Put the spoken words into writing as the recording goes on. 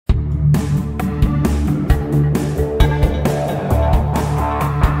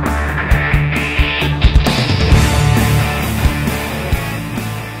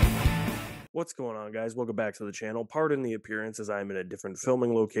What's going on, guys? Welcome back to the channel. Pardon the appearance as I'm in a different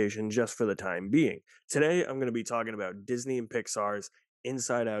filming location just for the time being. Today, I'm going to be talking about Disney and Pixar's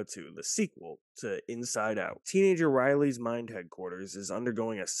Inside Out 2, the sequel to Inside Out. Teenager Riley's mind headquarters is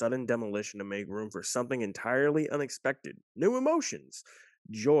undergoing a sudden demolition to make room for something entirely unexpected. New emotions.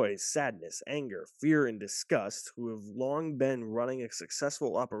 Joy, sadness, anger, fear, and disgust, who have long been running a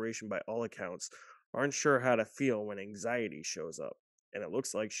successful operation by all accounts, aren't sure how to feel when anxiety shows up, and it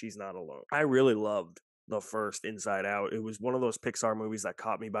looks like she's not alone. I really loved the first Inside Out. It was one of those Pixar movies that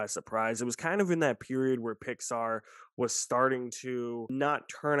caught me by surprise. It was kind of in that period where Pixar was starting to not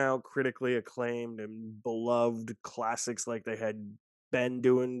turn out critically acclaimed and beloved classics like they had been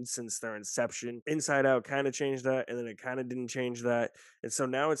doing since their inception. Inside Out kind of changed that, and then it kind of didn't change that. And so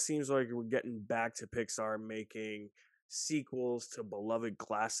now it seems like we're getting back to Pixar making sequels to beloved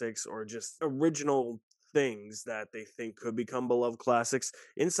classics or just original things that they think could become beloved classics.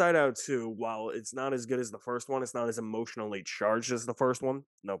 Inside Out 2, while it's not as good as the first one, it's not as emotionally charged as the first one,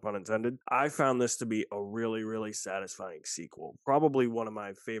 no pun intended. I found this to be a really, really satisfying sequel. Probably one of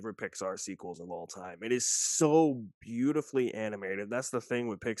my favorite Pixar sequels of all time. It is so beautifully animated. That's the thing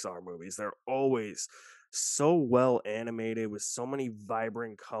with Pixar movies. They're always so well animated with so many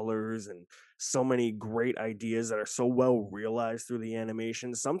vibrant colors and so many great ideas that are so well realized through the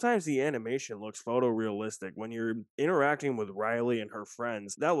animation. Sometimes the animation looks photorealistic. When you're interacting with Riley and her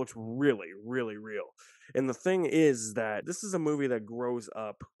friends, that looks really, really real. And the thing is that this is a movie that grows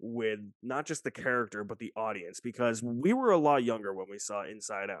up with not just the character, but the audience, because we were a lot younger when we saw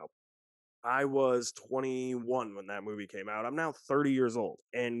Inside Out. I was 21 when that movie came out. I'm now 30 years old,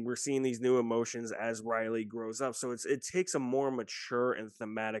 and we're seeing these new emotions as Riley grows up. So it takes a more mature and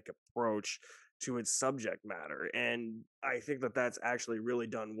thematic approach to its subject matter, and I think that that's actually really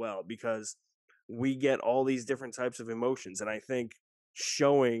done well because we get all these different types of emotions, and I think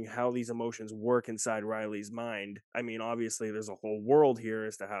showing how these emotions work inside Riley's mind. I mean, obviously there's a whole world here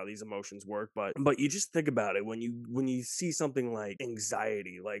as to how these emotions work, but you just think about it when you see something like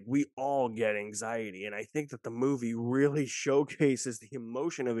anxiety, like we all get anxiety, and I think that the movie really showcases the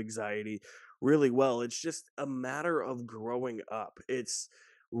emotion of anxiety really well. It's just a matter of growing up. It's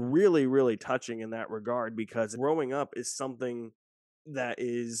really, really touching in that regard because growing up is something that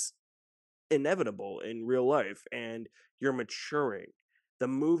is inevitable in real life and you're maturing. The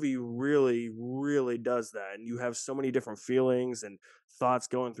movie really, really does that. And you have so many different feelings and thoughts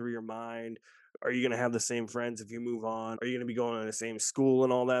going through your mind. Are you going to have the same friends if you move on? Are you going to be going to the same school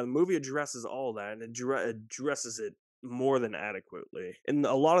and all that? The movie addresses all that and addresses it more than adequately. And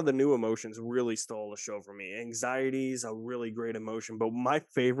a lot of the new emotions really stole the show for me. Anxiety is a really great emotion, but my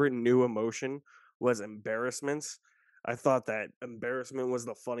favorite new emotion was embarrassment. I thought that embarrassment was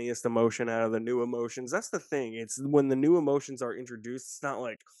the funniest emotion out of the new emotions. That's the thing. It's when the new emotions are introduced, it's not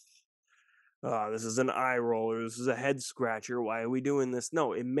like, oh, this is an eye roller, this is a head scratcher, why are we doing this?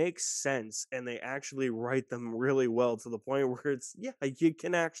 No, it makes sense, and they actually write them really well to the point where it's, yeah, you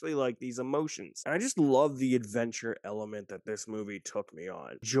can actually like these emotions. And I just love the adventure element that this movie took me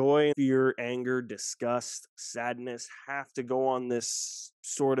on. Joy, fear, anger, disgust, sadness have to go on this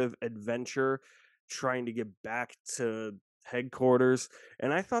sort of adventure trying to get back to headquarters,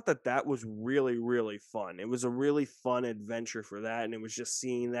 and I thought that that was really, really fun. It was a really fun adventure for that, and it was just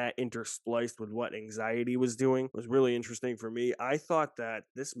seeing that interspliced with what anxiety was doing was really interesting for me. I thought that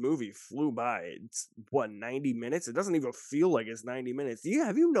this movie flew by. It's what, 90 minutes? It doesn't even feel like it's 90 minutes.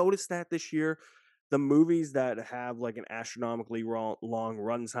 Have you noticed that this year? The movies that have like an astronomically long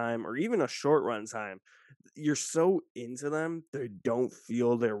runtime or even a short runtime, you're so into them, they don't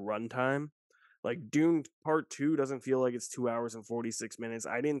feel their runtime. Like Dune Part 2 doesn't feel like it's 2 hours and 46 minutes.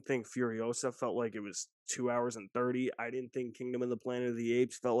 I didn't think Furiosa felt like it was 2 hours and 30. I didn't think Kingdom of the Planet of the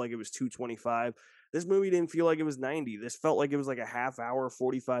Apes felt like it was 225. This movie didn't feel like it was 90. This felt like it was like a half hour,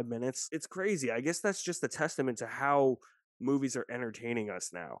 45 minutes. It's crazy. I guess that's just a testament to how movies are entertaining us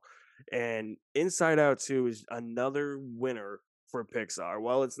now. And Inside Out 2 is another winner for Pixar.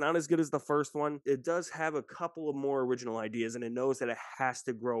 While it's not as good as the first one, it does have a couple of more original ideas, and it knows that it has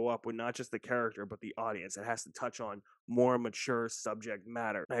to grow up with not just the character, but the audience. It has to touch on more mature subject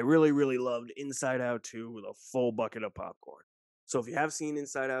matter. I really, really loved Inside Out 2 with a full bucket of popcorn. So if you have seen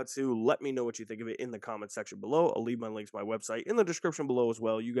Inside Out 2, let me know what you think of it in the comment section below. I'll leave my links to my website in the description below as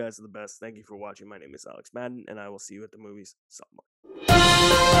well. You guys are the best. Thank you for watching. My name is Alex Madden, and I will see you at the movies somewhere.